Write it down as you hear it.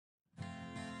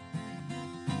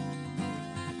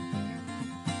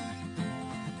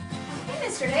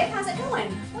Mr. Dave. How's it going?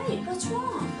 Wait, what's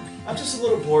wrong? I'm just a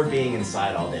little bored being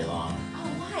inside all day long. Oh,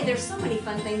 why? There's so many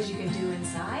fun things you can do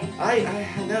inside.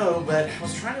 I know, but I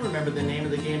was trying to remember the name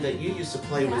of the game that you used to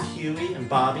play with Huey and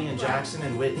Bobby and Jackson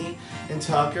and Whitney and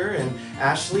Tucker and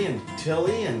Ashley and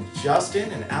Tilly and Justin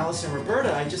and Alice and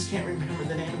Roberta. I just can't remember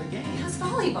the name of the game. It was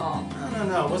volleyball.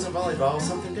 No, it wasn't volleyball. It was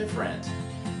something different.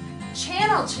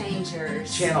 Channel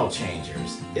changers. Channel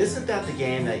changers. Isn't that the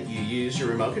game that you use your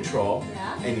remote control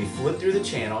and you flip through the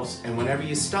channels, and whenever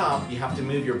you stop, you have to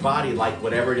move your body like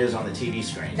whatever it is on the TV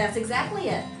screen? That's exactly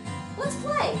it. Let's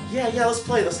play. Yeah, let's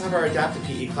play. Let's have our adaptive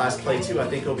PE class play too. I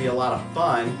think it'll be a lot of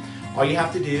fun. All you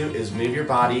have to do is move your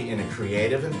body in a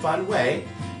creative and fun way.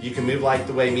 You can move like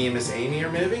the way me and Miss Amy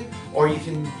are moving, or you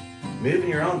can move in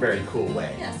your own very cool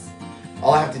way. Yes.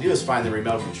 All I have to do is find the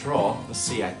remote control. Let's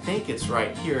see, I think it's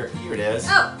right here. Here it is.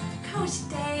 Oh, Coach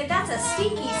Dave, that's a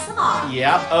stinky sock.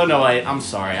 Yep. Oh, no, wait. I'm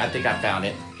sorry. I think I found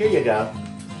it. Here you go.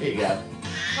 Here you go.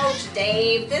 Coach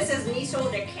Dave, this is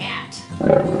Niso the cat.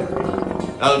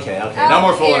 Okay. No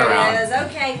more fooling around. Here it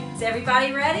is. Okay, is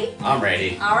everybody ready? I'm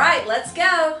ready. All right, let's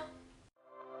go.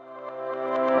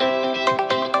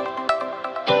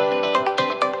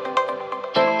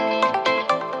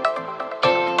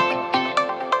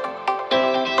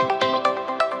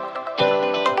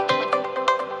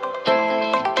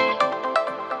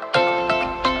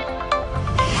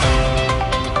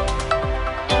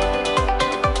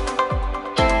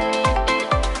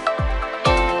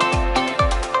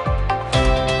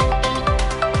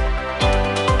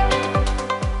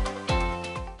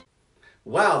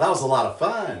 Wow, that was a lot of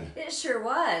fun. It sure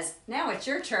was. Now it's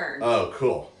your turn. Oh,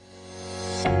 cool.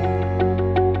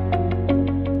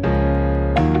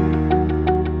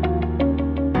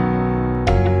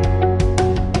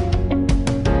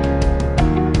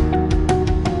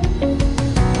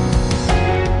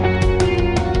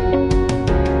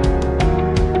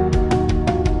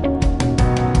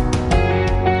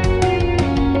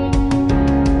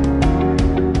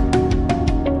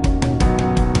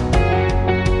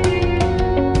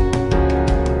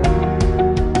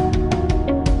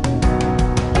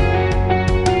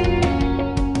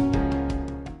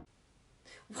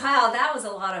 Wow, that was a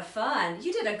lot of fun.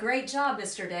 You did a great job,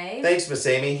 Mr. Dave. Thanks, Miss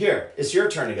Amy. Here, it's your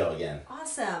turn to go again.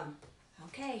 Awesome.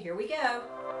 Okay, here we go.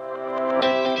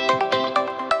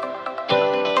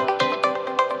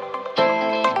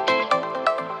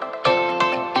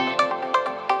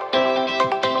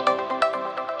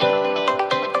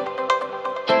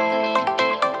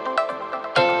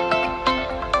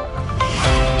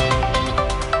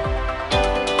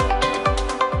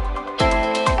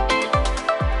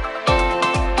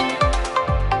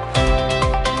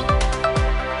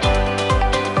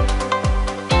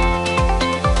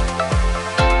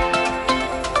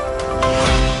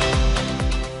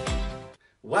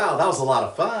 Wow, that was a lot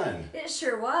of fun. It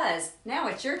sure was. Now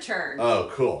it's your turn. Oh,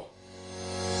 cool.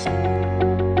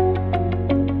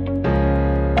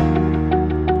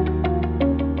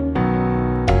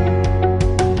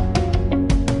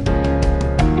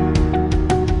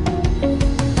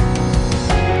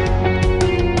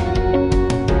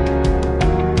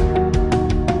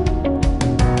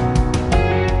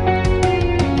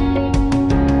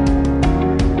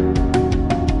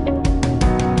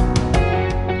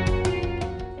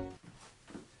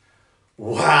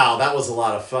 Wow, that was a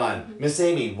lot of fun. Miss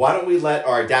Amy, why don't we let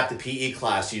our adaptive PE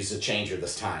class use the changer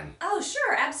this time? Oh,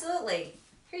 sure, absolutely.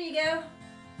 Here you go.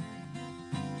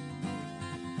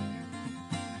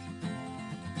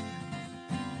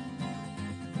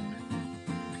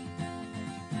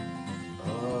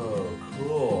 Oh,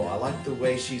 cool. I like the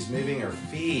way she's moving her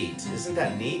feet. Isn't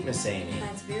that neat, Miss Amy?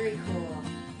 That's very cool.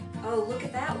 Oh, look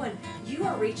at that one. You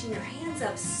are reaching your hands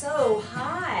up so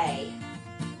high.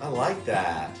 I like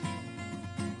that.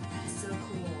 That's so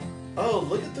cool. Oh,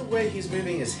 look at the way he's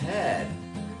moving his head.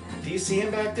 Do you see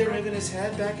him back there moving his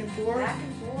head back and forth? Back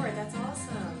and forth. That's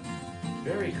awesome.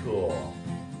 Very cool.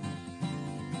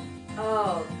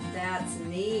 Oh, that's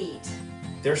neat.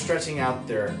 They're stretching out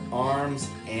their arms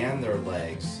and their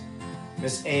legs.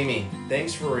 Miss Amy,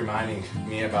 thanks for reminding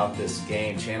me about this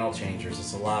game, Channel Changers.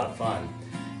 It's a lot of fun.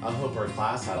 I hope our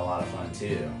class had a lot of fun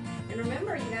too. And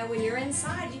remember, when you're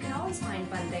inside, you can always find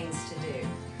fun things to do.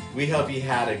 We hope you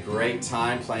had a great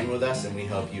time playing with us, and we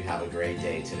hope you have a great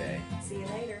day today. See you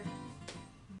later.